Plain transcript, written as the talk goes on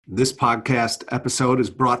This podcast episode is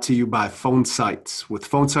brought to you by Phone Sites. With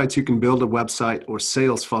Phone Sites, you can build a website or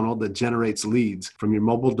sales funnel that generates leads from your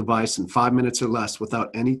mobile device in 5 minutes or less without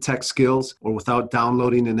any tech skills or without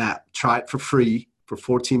downloading an app. Try it for free for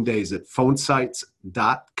 14 days at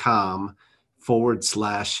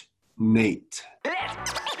phonesites.com/Nate.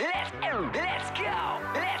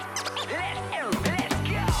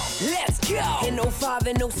 In 05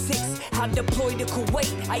 and 06, I deployed to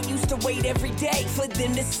Kuwait. I used to wait every day for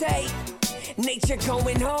them to say, nature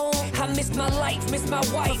going home. I missed my life, missed my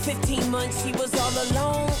wife. For 15 months, she was all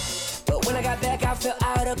alone. But when I got back, I felt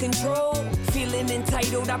out of control. Feeling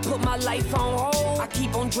entitled, I put my life on hold. I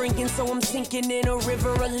keep on drinking, so I'm sinking in a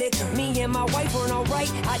river of liquor. Me and my wife weren't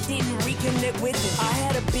alright, I didn't reconnect with her. I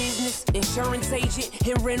had a business, insurance agent,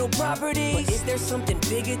 and rental properties. But is there something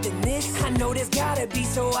bigger than this? I know there's gotta be,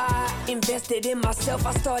 so I invested in myself.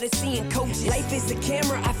 I started seeing coaches. Life is a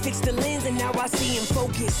camera, I fixed the lens, and now I see in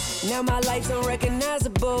focus. Now my life's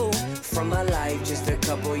unrecognizable from my life just a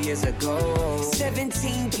couple years ago.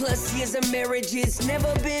 17 plus years of marriage, it's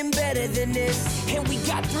never been better than this. And we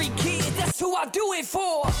got 3 kids, that's who I do it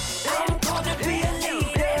for. I'm called to be a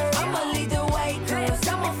leader. I'ma lead the way, cause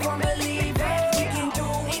I'm a firm believer. We can do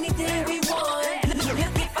anything we want.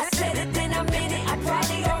 If I said it, then I meant it. I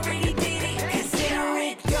probably already did it. Consider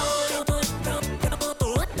it done. Consider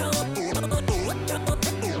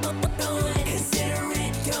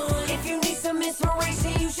it done. If you need some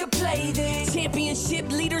inspiration, you should play this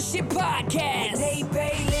Championship Leadership Podcast. Nate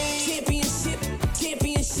Bailey. Championship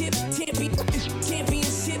Leadership Podcast.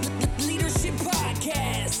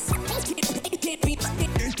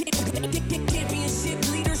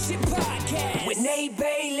 Championship Leadership Podcast with Nate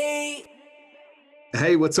Bailey.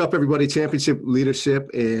 Hey, what's up, everybody? Championship Leadership,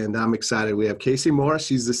 and I'm excited. We have Casey Morris.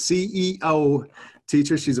 She's the CEO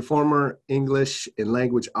teacher. She's a former English and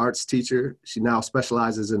language arts teacher. She now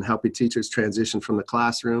specializes in helping teachers transition from the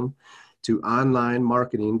classroom to online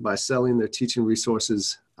marketing by selling their teaching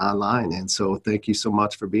resources online. And so thank you so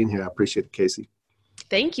much for being here. I appreciate it, Casey.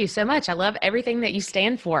 Thank you so much. I love everything that you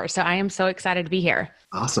stand for. So I am so excited to be here.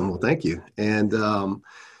 Awesome. Well, thank you. And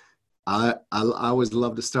I always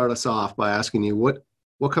love to start us off by asking you, what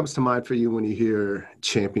comes to mind for you when you hear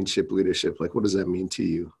championship leadership? Like, what does that mean to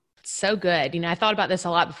you? So good. I thought about this a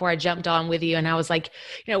lot before I jumped on with you, and I was like,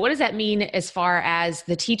 what does that mean as far as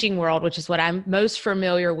the teaching world, which is what I'm most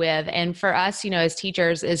familiar with. And for us, as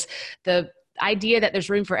teachers, is the idea that there's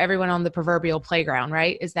room for everyone on the proverbial playground,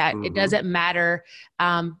 right? Is that It doesn't matter.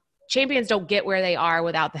 Champions don't get where they are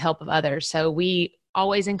without the help of others. So we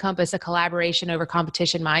always encompass a collaboration over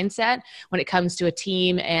competition mindset when it comes to a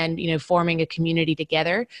team and, forming a community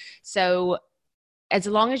together. So as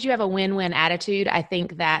long as you have a win-win attitude, I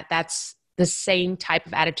think that that's the same type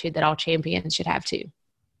of attitude that all champions should have too.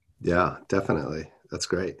 Yeah, definitely. That's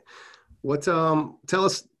great. What, tell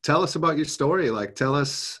us about your story. Like, tell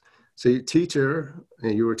us, so you're a teacher,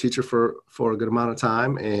 and you were a teacher for a good amount of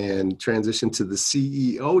time and transitioned to the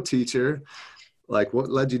CEO teacher. Like, what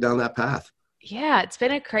led you down that path? Yeah, it's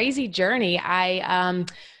been a crazy journey. I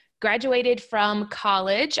graduated from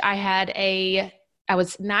college. I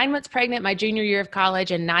was 9 months pregnant my junior year of college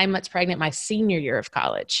and 9 months pregnant my senior year of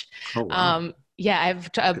college. Oh, wow. I have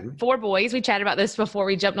 4 boys. We chatted about this before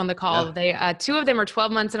we jumped on the call. Yeah. 2 of them are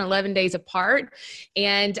 12 months and 11 days apart.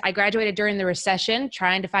 And I graduated during the recession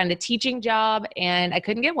trying to find a teaching job, and I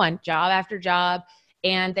couldn't get one, job after job.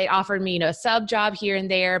 And they offered me, a sub job here and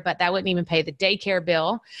there, but that wouldn't even pay the daycare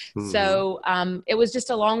bill. Mm-hmm. So it was just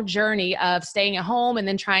a long journey of staying at home and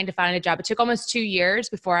then trying to find a job. It took almost 2 years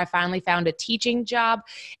before I finally found a teaching job.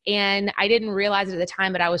 And I didn't realize it at the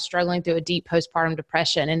time, but I was struggling through a deep postpartum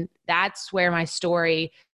depression. And that's where my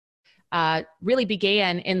story really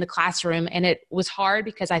began in the classroom. And it was hard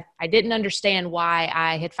because I didn't understand why.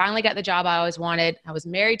 I had finally got the job I always wanted. I was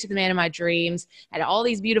married to the man of my dreams, had all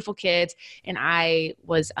these beautiful kids, and I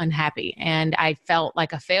was unhappy. And I felt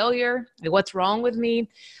like a failure. Like, what's wrong with me?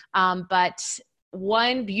 But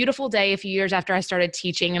one beautiful day, a few years after I started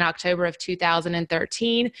teaching in October of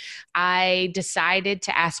 2013, I decided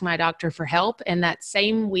to ask my doctor for help. And that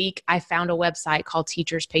same week, I found a website called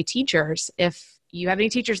Teachers Pay Teachers. If you have any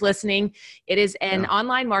teachers listening, it is an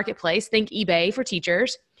online marketplace, think eBay for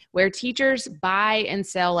teachers, where teachers buy and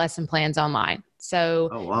sell lesson plans online.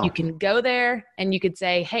 So you can go there and you could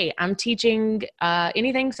say, hey, I'm teaching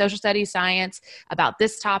anything, social studies, science, about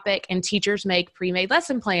this topic, and teachers make pre-made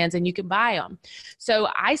lesson plans and you can buy them. So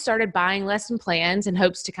I started buying lesson plans in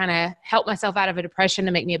hopes to kind of help myself out of a depression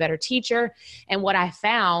to make me a better teacher. And what I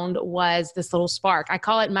found was this little spark. I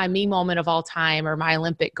call it my me moment of all time, or my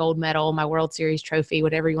Olympic gold medal, my World Series trophy,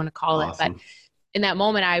 whatever you want to call it. But in that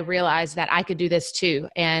moment, I realized that I could do this too.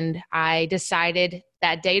 And I decided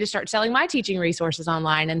that day to start selling my teaching resources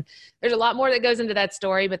online. And there's a lot more that goes into that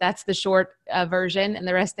story, but that's the short version. And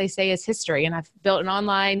the rest, they say, is history. And I've built an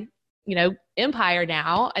online, empire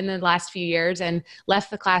now in the last few years and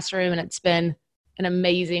left the classroom. And it's been an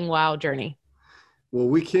amazing, wild journey. Well,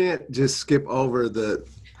 we can't just skip over the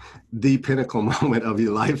pinnacle moment of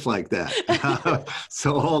your life like that.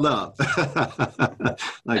 So hold up.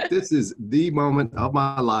 Like, this is the moment of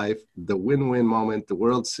my life, the win-win moment, the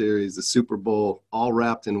World Series, the Super Bowl, all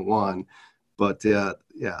wrapped in one. But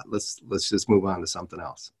let's just move on to something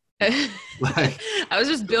else. I was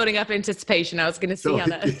just building up anticipation. I was going to see how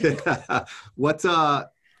that.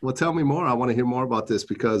 Well, tell me more. I want to hear more about this,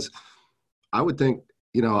 because I would think,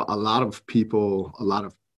 a lot of people, a lot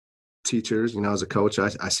of teachers, as a coach,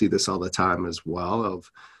 I see this all the time as well.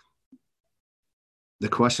 Of the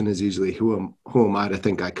question is usually, who am I to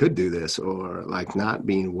think I could do this, or like not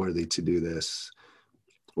being worthy to do this,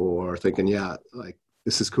 or thinking,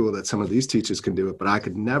 this is cool that some of these teachers can do it, but I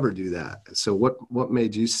could never do that. So what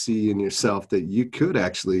made you see in yourself that you could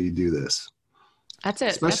actually do this? That's it.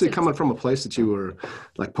 Especially coming from a place that you were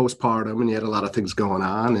like postpartum and you had a lot of things going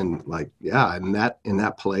on, and in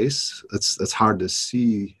that place, it's hard to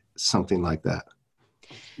see something like that.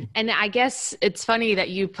 And I guess it's funny that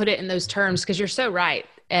you put it in those terms, because you're so right.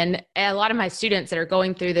 And a lot of my students that are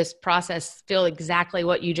going through this process feel exactly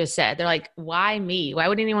what you just said. They're like, why me? Why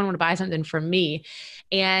would anyone want to buy something from me?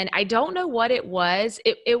 And I don't know what it was.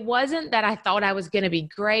 It wasn't that I thought I was going to be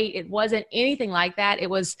great. It wasn't anything like that. It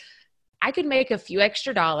was, I could make a few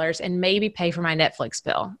extra dollars and maybe pay for my Netflix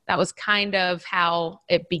bill. That was kind of how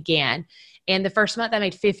it began. And the first month I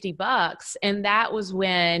made $50. And that was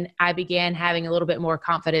when I began having a little bit more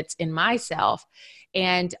confidence in myself.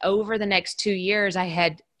 And over the next 2 years, I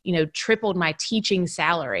had, tripled my teaching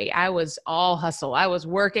salary. I was all hustle. I was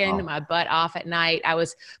working my butt off at night.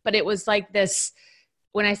 But it was like this,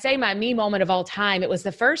 when I say my me moment of all time, it was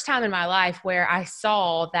the first time in my life where I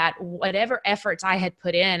saw that whatever efforts I had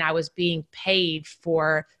put in, I was being paid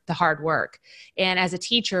for the hard work. And as a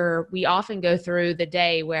teacher, we often go through the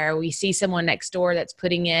day where we see someone next door that's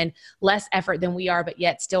putting in less effort than we are, but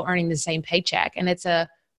yet still earning the same paycheck. And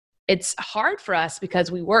it's hard for us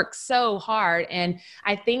because we work so hard. And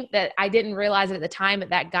I think that I didn't realize it at the time, but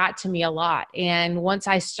that got to me a lot. And once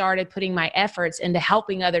I started putting my efforts into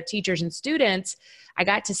helping other teachers and students, I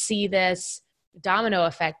got to see this domino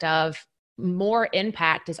effect of more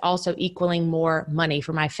impact is also equaling more money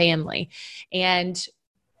for my family. And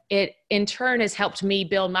it in turn has helped me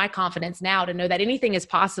build my confidence now to know that anything is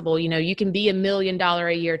possible. You can be $1 million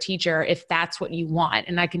a year teacher if that's what you want.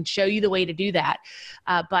 And I can show you the way to do that.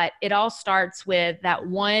 But it all starts with that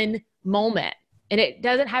one moment. And it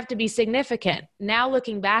doesn't have to be significant. Now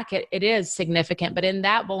looking back, it is significant. But in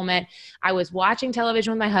that moment, I was watching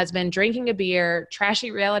television with my husband, drinking a beer,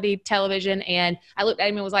 trashy reality television. And I looked at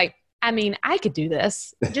him and was like, I could do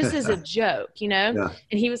this just as a joke, Yeah.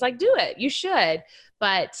 And he was like, do it. You should.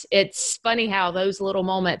 But it's funny how those little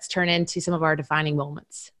moments turn into some of our defining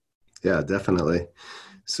moments. Yeah, definitely.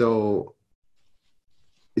 So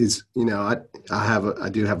I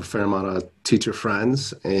do have a fair amount of teacher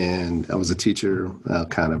friends, and I was a teacher,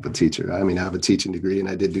 kind of a teacher. I have a teaching degree and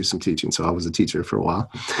I did do some teaching. So I was a teacher for a while.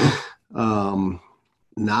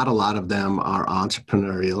 Not a lot of them are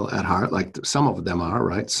entrepreneurial at heart. Like some of them are,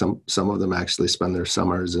 right? Some of them actually spend their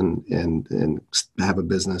summers and have a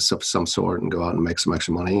business of some sort and go out and make some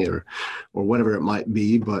extra money or whatever it might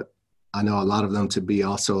be. But I know a lot of them to be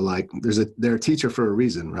also like, they're a teacher for a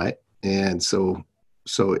reason, right? And so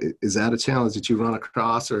is that a challenge that you run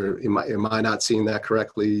across, or am I not seeing that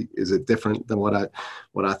correctly? Is it different than what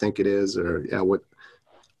I think it is? Or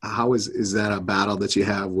how is that a battle that you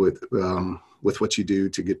have with what you do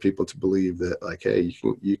to get people to believe that, like, hey,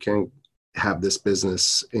 you can have this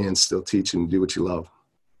business and still teach and do what you love?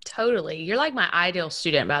 Totally. You're like my ideal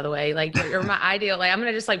student, by the way. Like you're my ideal, like I'm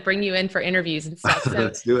going to just like bring you in for interviews and stuff. So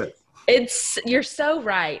let's do it. You're so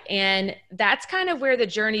right. And that's kind of where the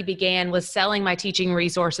journey began, was selling my teaching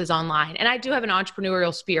resources online. And I do have an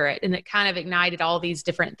entrepreneurial spirit, and it kind of ignited all these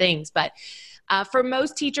different things. But for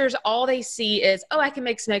most teachers, all they see is, I can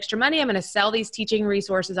make some extra money. I'm going to sell these teaching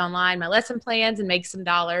resources online, my lesson plans, and make some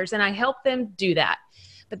dollars. And I help them do that.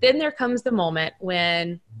 But then there comes the moment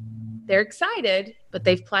when they're excited, but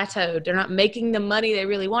they've plateaued. They're not making the money they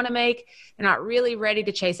really want to make. They're not really ready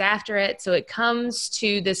to chase after it. So it comes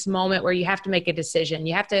to this moment where you have to make a decision.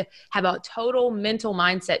 You have to have a total mental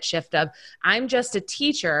mindset shift of, I'm just a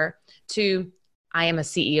teacher, to I am a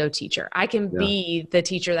CEO teacher. I can be the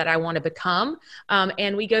teacher that I want to become.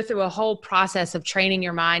 And we go through a whole process of training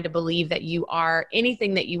your mind to believe that you are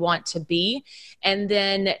anything that you want to be. And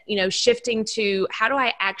then, shifting to how do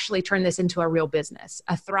I actually turn this into a real business,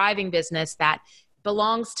 a thriving business that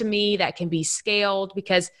belongs to me, that can be scaled,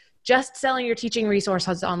 because just selling your teaching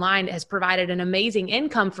resources online has provided an amazing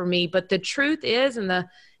income for me. But the truth is, and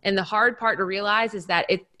the hard part to realize is that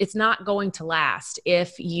it's not going to last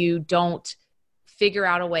if you don't figure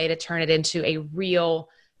out a way to turn it into a real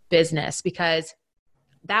business, because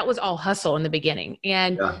that was all hustle in the beginning.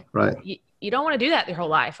 And you don't want to do that your whole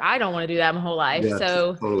life. I don't want to do that my whole life.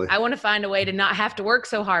 So totally. I want to find a way to not have to work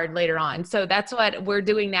so hard later on. So that's what we're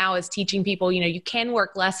doing now, is teaching people, you can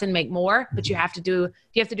work less and make more, but you have to do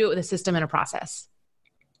it with a system and a process.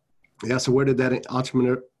 Yeah. So where did that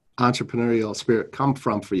entrepreneurial spirit come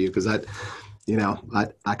from for you? Because I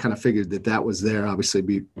kind of figured that was there, obviously,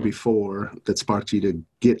 before, that sparked you to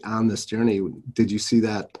get on this journey. Did you see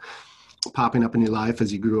that popping up in your life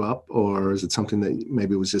as you grew up, or is it something that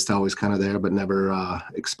maybe was just always kind of there but never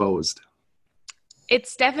exposed?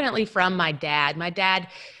 It's definitely from my dad. My dad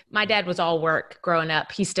was all work growing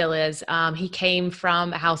up. He still is. He came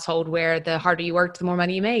from a household where the harder you worked, the more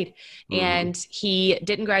money you made. Mm-hmm. And he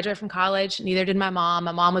didn't graduate from college. Neither did my mom.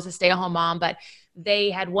 My mom was a stay-at-home mom, but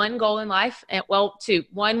they had one goal in life, and two.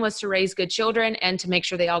 One was to raise good children and to make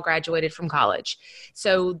sure they all graduated from college.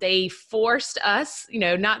 So they forced us,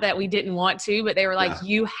 not that we didn't want to, but they were like,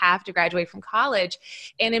 you have to graduate from college.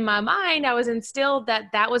 And in my mind, I was instilled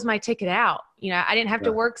that was my ticket out. I didn't have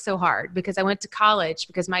to work so hard because I went to college,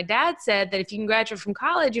 because my dad said that if you can graduate from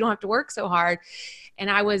college, you don't have to work so hard. And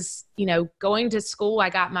I was, going to school. I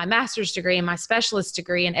got my master's degree and my specialist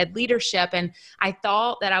degree in ed leadership. And I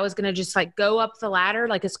thought that I was going to just go up the ladder,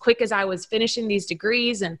 as quick as I was finishing these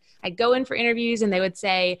degrees. And I'd go in for interviews and they would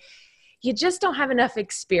say, you just don't have enough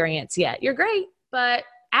experience yet. You're great, but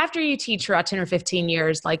after you teach for about 10 or 15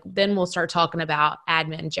 years, then we'll start talking about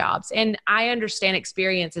admin jobs. And I understand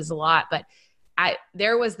experience is a lot, but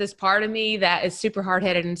there was this part of me that is super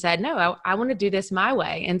hard-headed and said, no, I want to do this my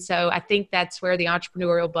way. And so I think that's where the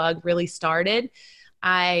entrepreneurial bug really started.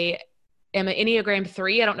 I am an Enneagram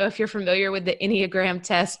 3. I don't know if you're familiar with the Enneagram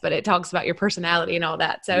test, but it talks about your personality and all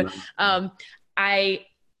that. So I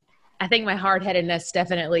think my hard-headedness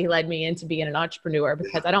definitely led me into being an entrepreneur,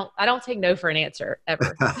 because I don't take no for an answer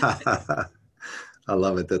ever. I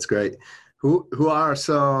love it. That's great. Who are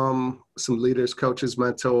some leaders, coaches,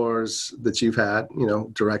 mentors that you've had,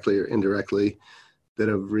 directly or indirectly, that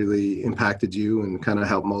have really impacted you and kind of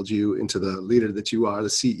helped mold you into the leader that you are, the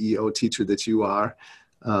CEO teacher that you are,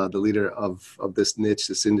 the leader of this niche,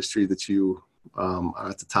 this industry that you are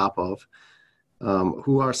at the top of?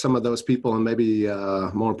 Who are some of those people? And maybe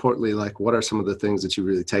more importantly, what are some of the things that you've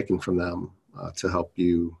really taken from them to help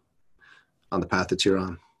you on the path that you're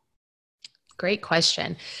on? Great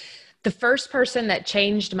question. The first person that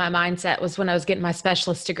changed my mindset was when I was getting my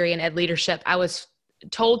specialist degree in ed leadership. I was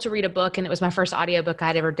told to read a book, and it was my first audiobook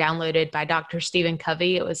I'd ever downloaded, by Dr. Stephen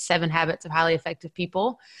Covey. It was 7 Habits of Highly Effective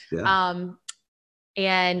People. Yeah.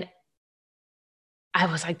 And I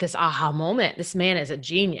was like, this aha moment, this man is a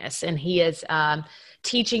genius. And he is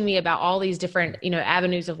teaching me about all these different,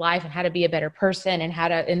 avenues of life and how to be a better person and how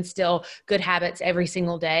to instill good habits every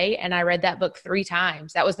single day. And I read that book 3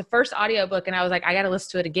 times. That was the first audiobook. And I was like, I got to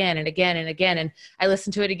listen to it again and again and again. And I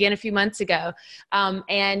listened to it again a few months ago.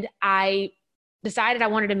 And I decided I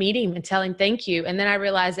wanted to meet him and tell him thank you. And then I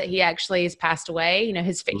realized that he actually has passed away.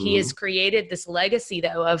 He has created this legacy,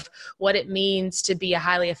 though, of what it means to be a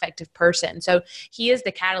highly effective person. So he is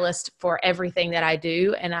the catalyst for everything that I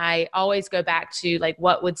do. And I always go back to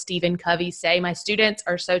what would Stephen Covey say? My students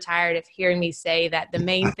are so tired of hearing me say that the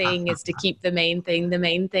main thing is to keep the main thing, the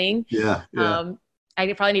main thing. Yeah.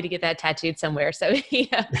 I probably need to get that tattooed somewhere. So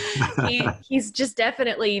he's just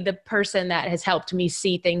definitely the person that has helped me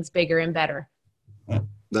see things bigger and better.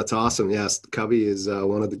 That's awesome. Yes. Covey is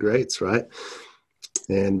one of the greats, right?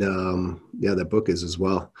 And that book is as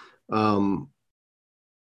well.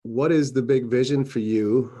 What is the big vision for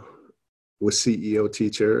you with CEO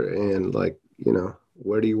Teacher? And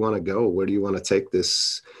where do you want to go? Where do you want to take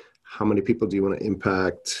this? How many people do you want to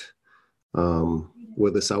impact?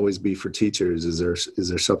 Will this always be for teachers? Is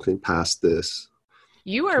there something past this?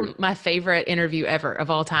 You are my favorite interview ever of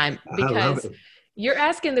all time, because you're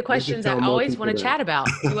asking the questions I always want to chat about.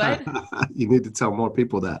 What? You need to tell more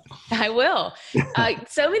people that. I will.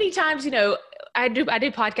 So many times, I do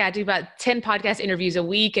about 10 podcast interviews a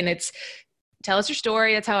week, and it's tell us your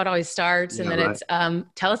story. That's how it always starts. And then it's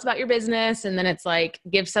tell us about your business. And then it's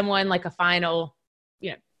give someone a final,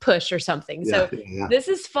 push or something. Yeah, So yeah. this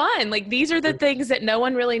is fun. Like, these are the things that no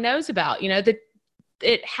one really knows about, that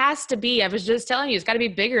it has to be, I was just telling you, it's got to be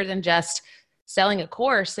bigger than just selling a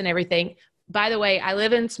course and everything. By the way, I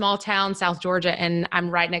live in small town, South Georgia, and I'm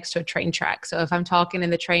right next to a train track. So if I'm talking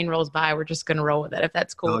and the train rolls by, we're just going to roll with it, if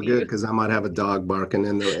that's cool Oh, with good, you. because I might have a dog barking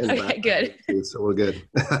in the Okay, good. too, so we're good.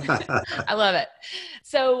 I love it.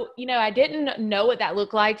 So, I didn't know what that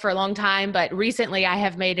looked like for a long time, but recently I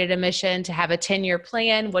have made it a mission to have a 10-year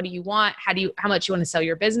plan. What do you want? How much you want to sell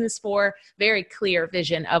your business for? Very clear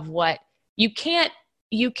vision of what you can't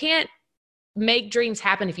make dreams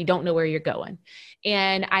happen if you don't know where you're going.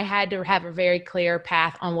 And I had to have a very clear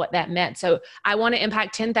path on what that meant. So I want to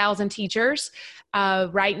impact 10,000 teachers.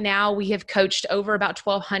 Right now we have coached over about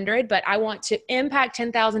 1,200, but I want to impact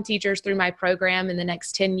 10,000 teachers through my program in the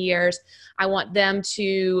next 10 years. I want them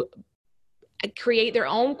to create their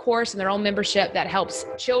own course and their own membership that helps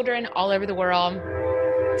children all over the world.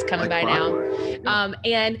 It's coming by now.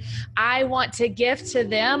 And I want to give to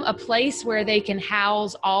them a place where they can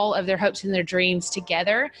house all of their hopes and their dreams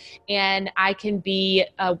together. And I can be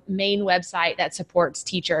a main website that supports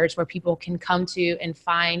teachers where people can come to and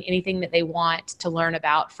find anything that they want to learn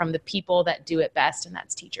about from the people that do it best, and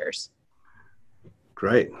that's teachers.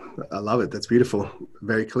 Great. I love it. That's beautiful.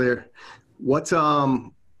 Very clear. What,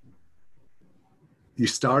 you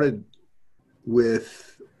started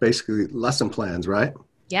with basically lesson plans, right?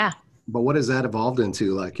 Yeah. But what has that evolved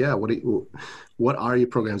into? Like, what are your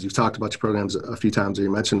programs? You've talked about your programs a few times, or you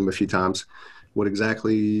mentioned them a few times. What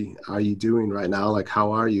exactly are you doing right now? Like,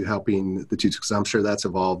 how are you helping the teachers? Because I'm sure that's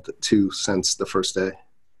evolved too since the first day.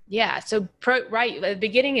 Yeah. So right at the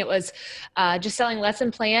beginning, it was just selling lesson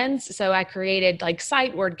plans. So I created like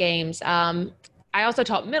sight word games. I also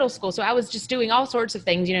taught middle school. So I was just doing all sorts of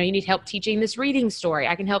things. You need help teaching this reading story.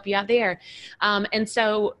 I can help you out there. And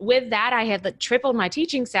so with that, I had tripled my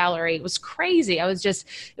teaching salary. It was crazy. It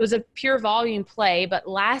was a pure volume play. But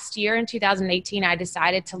last year in 2018, I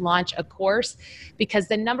decided to launch a course because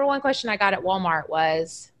the number one question I got at Walmart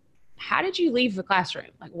was, how did you leave the classroom?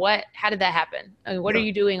 Like how did that happen? I mean, what are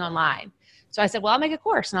you doing online? So I said, well, I'll make a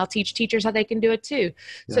course and I'll teach teachers how they can do it too.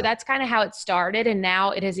 Yeah. So that's kind of how it started. And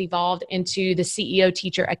now it has evolved into the CEO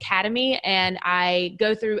Teacher Academy. And I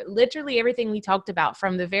go through literally everything we talked about,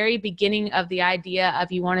 from the very beginning of the idea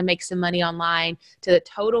of you want to make some money online to the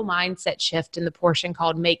total mindset shift in the portion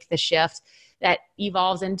called Make the Shift that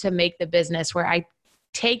evolves into Make the Business, where I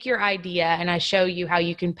take your idea and I show you how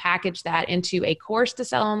you can package that into a course to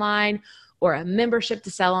sell online, or a membership to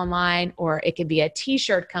sell online, or it could be a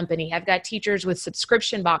t-shirt company. I've got teachers with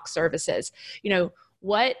subscription box services.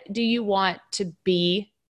 What do you want to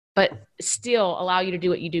be, but still allow you to do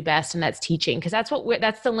what you do best? And that's teaching. Because that's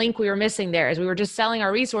the link we were missing there, is we were just selling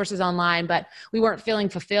our resources online, but we weren't feeling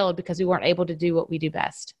fulfilled because we weren't able to do what we do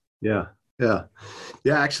best. Yeah. Yeah.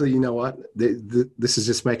 Yeah. Actually, you know what? This is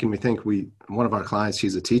just making me think one of our clients,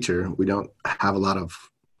 she's a teacher. We don't have a lot of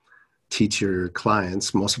teacher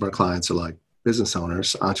clients. Most of our clients are like business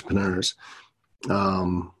owners, entrepreneurs.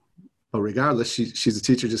 But regardless, she's a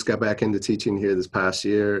teacher, just got back into teaching here this past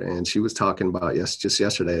year. And she was talking about just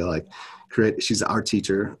yesterday, like she's an art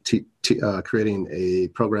teacher, creating a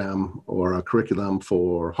program or a curriculum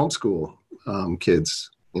for homeschool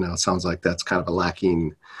kids. It sounds like that's kind of a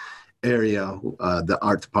lacking area, the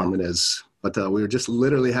art department is. But we were just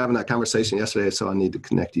literally having that conversation yesterday, so I need to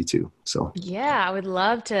connect you two. So yeah, I would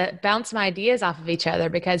love to bounce some ideas off of each other,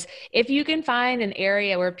 because if you can find an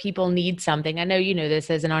area where people need something, I know you know this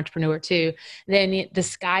as an entrepreneur too, then the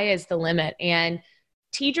sky is the limit. And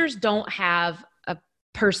teachers don't have a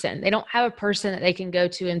person. They don't have a person that they can go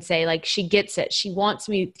to and say, like, she gets it. She wants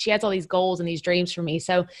me. She has all these goals and these dreams for me.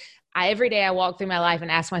 So every day I walk through my life and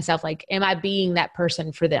ask myself, like, am I being that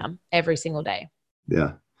person for them every single day?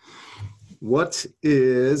 Yeah. What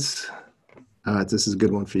is, this is a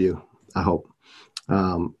good one for you, I hope.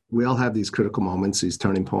 We all have these critical moments, these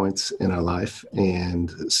turning points in our life,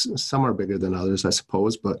 and some are bigger than others, I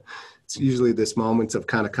suppose, but it's usually this moment of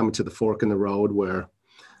kind of coming to the fork in the road where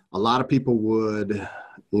a lot of people would,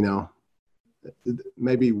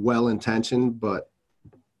 maybe well-intentioned, but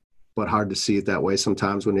hard to see it that way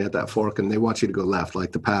sometimes when you're at that fork and they want you to go left,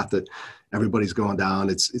 like the path that everybody's going down.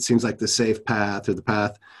 It seems like the safe path, or the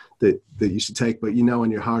path that you should take, but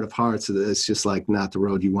in your heart of hearts, it's just like not the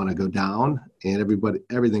road you want to go down. And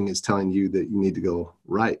everything is telling you that you need to go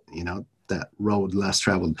right, that road less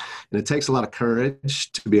traveled. And it takes a lot of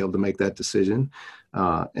courage to be able to make that decision.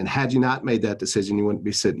 And had you not made that decision, you wouldn't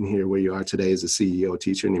be sitting here where you are today as a CEO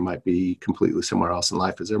teacher, and you might be completely somewhere else in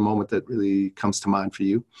life. Is there a moment that really comes to mind for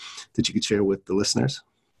you that you could share with the listeners?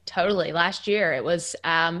 Totally. Last year it was,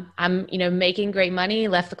 I'm, making great money,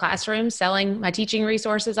 left the classroom, selling my teaching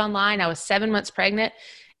resources online. I was 7 months pregnant,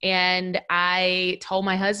 and I told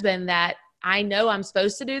my husband that I know I'm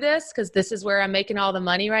supposed to do this because this is where I'm making all the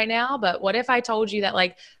money right now. But what if I told you that,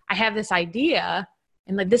 like, I have this idea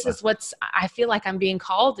and like, this is what's, I feel like I'm being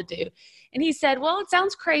called to do. And he said, well, it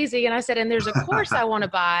sounds crazy. And I said, and there's a course I want to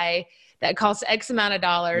buy that costs X amount of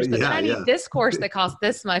dollars, but then I need this course that costs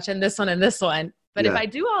this much and this one and this one. But if I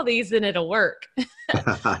do all these, then it'll work.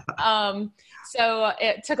 So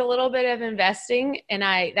it took a little bit of investing, and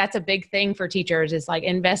that's a big thing for teachers, is like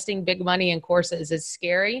investing big money in courses is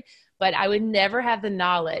scary, but I would never have the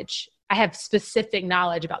knowledge. I have specific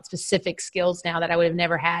knowledge about specific skills now that I would have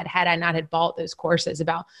never had I not had bought those courses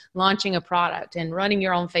about launching a product and running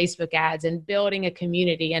your own Facebook ads and building a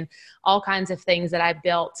community and all kinds of things that I've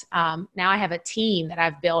built. Now I have a team that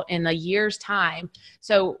I've built in a year's time.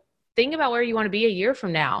 So think about where you want to be a year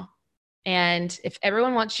from now. And if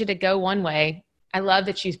everyone wants you to go one way, I love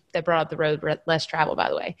that brought up the road less travel, by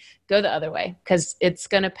the way. Go the other way, because it's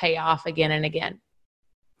going to pay off again and again.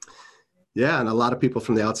 Yeah. And a lot of people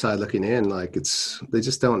from the outside looking in, like they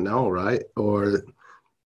just don't know, right? Or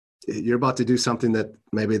you're about to do something that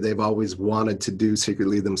maybe they've always wanted to do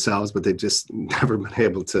secretly themselves, but they've just never been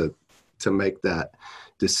able to make that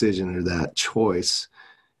decision or that choice.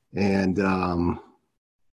 And,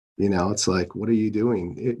 it's like, what are you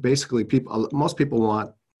doing? Basically, most people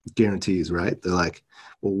want guarantees, right? They're like,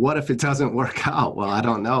 well, what if it doesn't work out? Well, I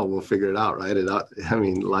don't know. We'll figure it out, right?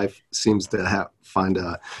 Life seems to find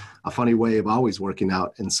a funny way of always working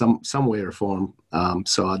out in some way or form.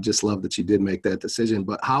 So I just love that you did make that decision.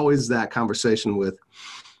 But how is that conversation with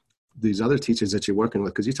these other teachers that you're working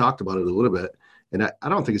with? Because you talked about it a little bit. And I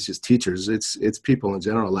don't think it's just teachers, it's people in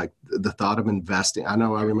general, like the thought of investing. I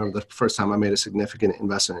remember the first time I made a significant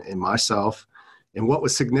investment in myself. And what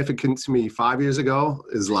was significant to me 5 years ago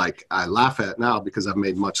is like, I laugh at now because I've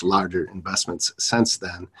made much larger investments since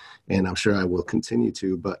then. And I'm sure I will continue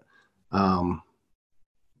to, but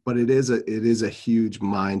it is a huge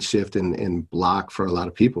mind shift and block for a lot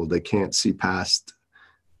of people. They can't see past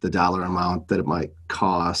the dollar amount that it might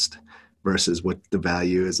cost versus what the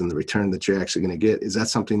value is and the return that you're actually going to get. Is that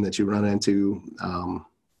something that you run into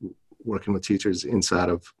working with teachers inside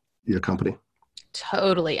of your company?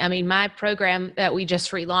 Totally. I mean, my program that we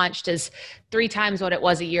just relaunched is 3 times what it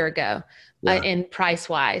was a year ago in price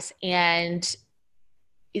wise. And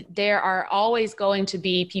there are always going to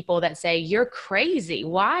be people that say, you're crazy.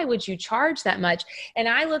 Why would you charge that much? And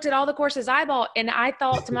I looked at all the courses I bought and I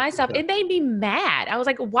thought to myself, it made me mad. I was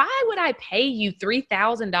like, why would I pay you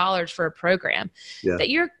 $3,000 for a program that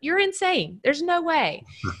you're insane? There's no way.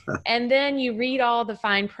 And then you read all the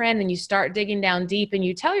fine print and you start digging down deep and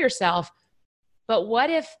you tell yourself, but what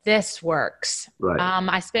if this works? Right.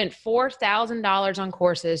 I spent $4,000 on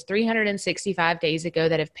courses 365 days ago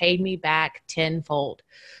that have paid me back tenfold.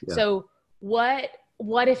 Yeah. So what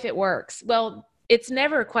if it works? Well, it's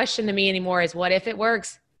never a question to me anymore is what if it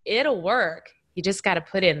works? It'll work. You just got to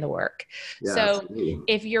put in the work. Yeah, so absolutely.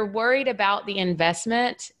 If you're worried about the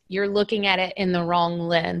investment, you're looking at it in the wrong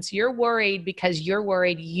lens. You're worried because you're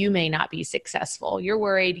worried you may not be successful. You're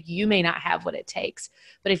worried you may not have what it takes.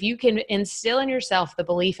 But if you can instill in yourself the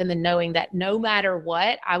belief and the knowing that no matter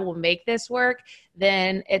what, I will make this work,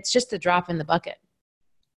 then it's just a drop in the bucket.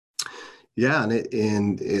 Yeah,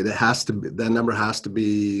 and it has to be, that number has to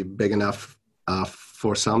be big enough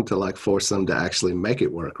for some to like force them to actually make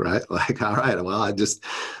it work, right? Like, all right, well,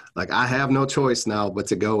 I have no choice now but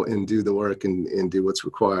to go and do the work and do what's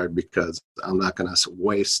required, because I'm not going to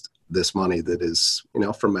waste this money that is,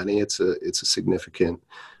 for many, it's a significant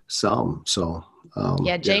sum. So,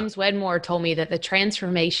 James Wedmore told me that the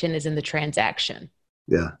transformation is in the transaction.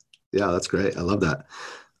 Yeah. That's great. I love that.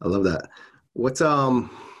 What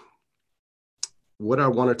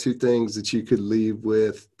are 1 or 2 things that you could leave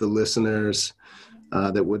with the listeners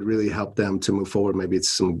that would really help them to move forward? Maybe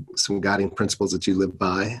it's some guiding principles that you live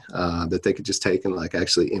by that they could just take and like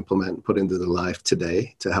actually implement and put into their life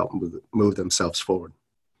today to help move themselves forward.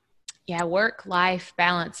 Yeah, work-life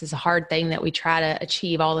balance is a hard thing that we try to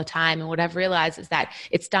achieve all the time. And what I've realized is that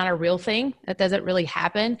it's not a real thing. That doesn't really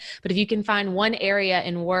happen. But if you can find one area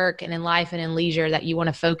in work and in life and in leisure that you want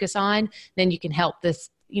to focus on, then you can help this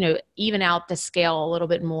even out the scale a little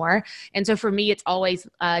bit more. And so for me, it's always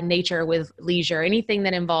nature with leisure. Anything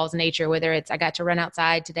that involves nature, whether it's I got to run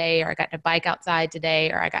outside today, or I got to bike outside today,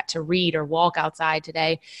 or I got to read or walk outside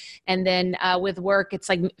today. And then with work, it's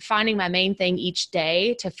like finding my main thing each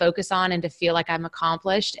day to focus on and to feel like I'm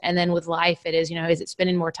accomplished. And then with life, it is, is it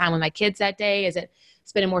spending more time with my kids that day? Is it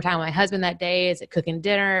spending more time with my husband that day? Is it cooking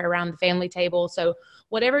dinner around the family table? So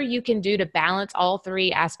whatever you can do to balance all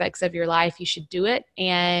three aspects of your life, you should do it.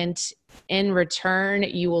 And in return,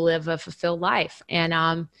 you will live a fulfilled life.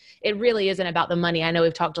 And it really isn't about the money. I know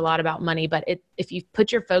we've talked a lot about money, but if you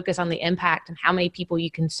put your focus on the impact and how many people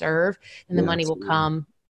you can serve, then the money will come.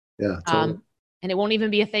 Yeah. Totally. And it won't even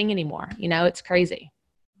be a thing anymore. It's crazy.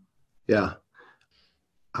 Yeah.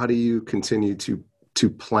 How do you continue to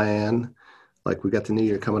plan? Like, we got the new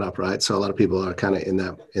year coming up, right? So a lot of people are kind of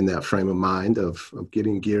in that frame of mind of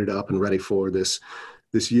getting geared up and ready for this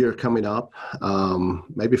year coming up.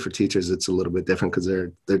 Maybe for teachers, it's a little bit different because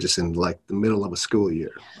they're just in like the middle of a school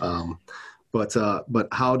year. But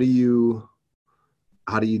how do you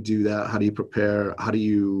do that? How do you prepare? How do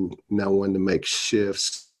you know when to make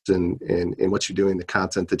shifts in what you're doing, the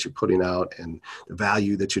content that you're putting out, and the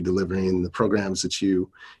value that you're delivering, the programs that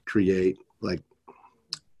you create? Like,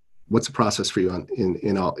 what's the process for you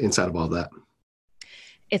inside of all that?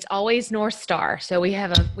 It's always North Star. So we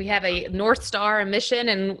have a North Star, a mission.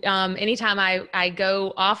 And anytime I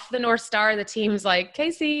go off the North Star, the team's like,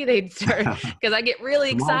 Casey, they start, because I get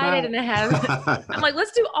really excited and I'm like,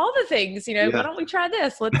 let's do all the things, why don't we try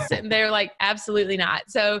this? And they're like, absolutely not.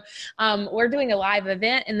 So we're doing a live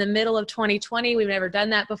event in the middle of 2020. We've never done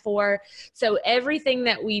that before. So everything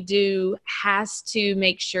that we do has to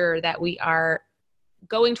make sure that we are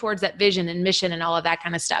going towards that vision and mission and all of that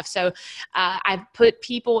kind of stuff. So I've put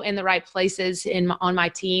people in the right places on my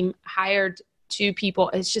team, hired 2 people.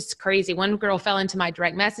 It's just crazy. One girl fell into my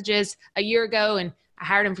direct messages a year ago, and I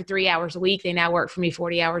hired them for 3 hours a week. They now work for me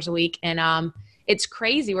 40 hours a week. And it's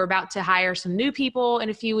crazy. We're about to hire some new people in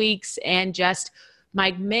a few weeks, and just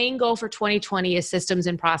my main goal for 2020 is systems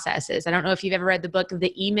and processes. I don't know if you've ever read the book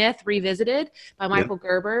The E-Myth Revisited by Michael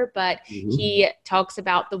Gerber, but he talks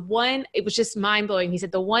about it was just mind blowing. He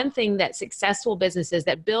said, the one thing that successful businesses,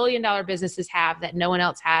 that $1 billion businesses have that no one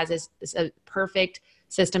else has is a perfect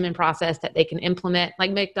system and process that they can implement.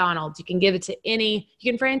 Like McDonald's, you can give it to you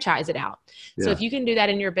can franchise it out. Yeah. So if you can do that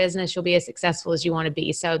in your business, you'll be as successful as you want to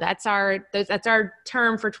be. So that's our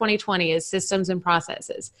term for 2020 is systems and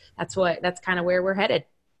processes. That's kind of where we're headed.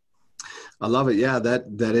 I love it. Yeah,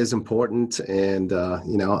 that is important. And,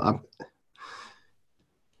 and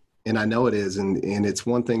I know it is. And it's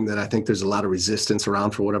one thing that I think there's a lot of resistance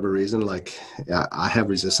around for whatever reason. Like, I have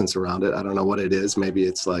resistance around it. I don't know what it is. Maybe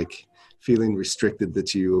it's like feeling restricted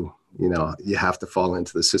that you have to fall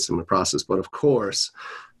into the system and process. But of course,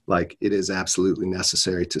 like, it is absolutely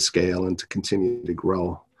necessary to scale and to continue to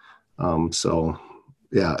grow. So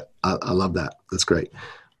yeah, I love that. That's great.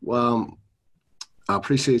 Well, I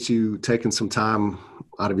appreciate you taking some time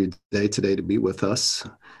out of your day today to be with us.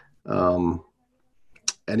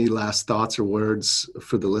 Any last thoughts or words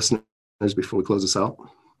for the listeners before we close this out?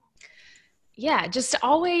 Yeah, just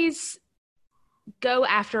always go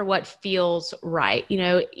after what feels right.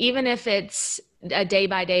 Even if it's a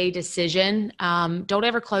day-by-day decision, don't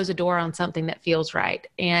ever close a door on something that feels right.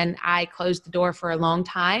 And I closed the door for a long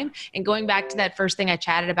time. And going back to that first thing I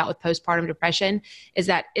chatted about with postpartum depression is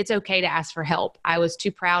that it's okay to ask for help. I was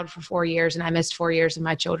too proud for 4 years, and I missed 4 years of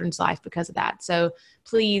my children's life because of that. So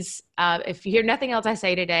please, if you hear nothing else I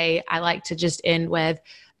say today, I like to just end with,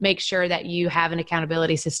 make sure that you have an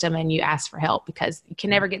accountability system and you ask for help, because you can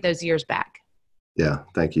never get those years back. Yeah.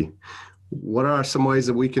 Thank you. What are some ways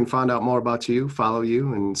that we can find out more about you, follow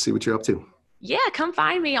you, and see what you're up to? Yeah, come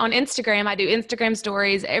find me on Instagram. I do Instagram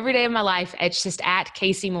stories every day of my life. It's just at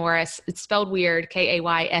Casey Morris. It's spelled weird,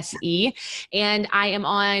 Kayse. And I am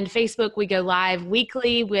on Facebook. We go live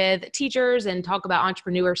weekly with teachers and talk about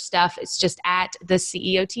entrepreneur stuff. It's just at The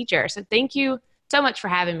CEO Teacher. So thank you so much for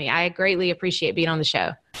having me. I greatly appreciate being on the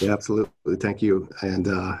show. Yeah, absolutely. Thank you. And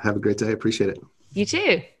have a great day. Appreciate it. You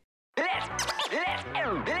too.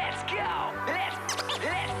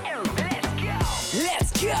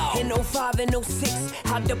 In 05 and 06,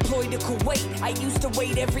 I deployed to Kuwait. I used to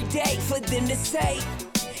wait every day for them to say,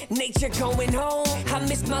 nature going home. I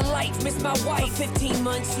missed my life, missed my wife. 15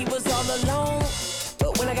 months, she was all alone.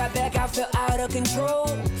 But when I got back, I felt out of control.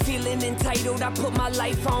 Feeling entitled, I put my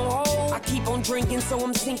life on hold. I keep on drinking, so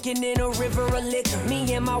I'm sinking in a river of liquor.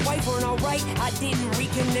 Me and my wife weren't alright, I didn't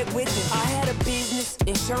reconnect with her. I had a business,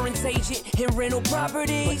 insurance agent, and rental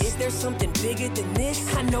properties. But is there something bigger than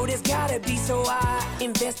this? I know there's gotta be, so I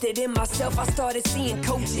invested in myself. I started seeing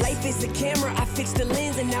coaches. Life is a camera, I fixed the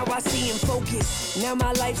lens, and now I see in focus. Now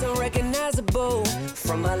my life's unrecognizable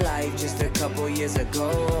from my life just a couple years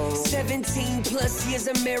ago. 17 plus years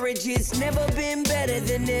of marriage, it's never been better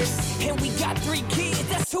than this. And we got 3 kids,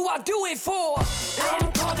 that's who I do it for.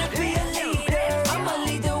 I'm called to be a leader, I'ma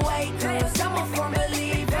lead the way, cause I'm a firm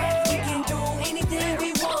believer. We can do anything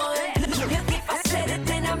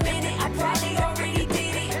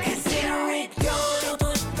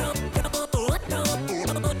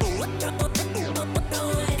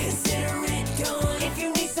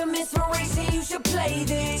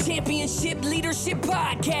Championship Leadership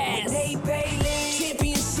Podcast. With Nate Bailey.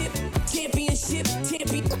 Championship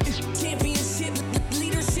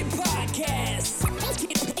Leadership Podcast.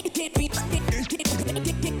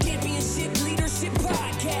 Championship Leadership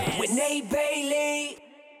Podcast. With Nate Bailey.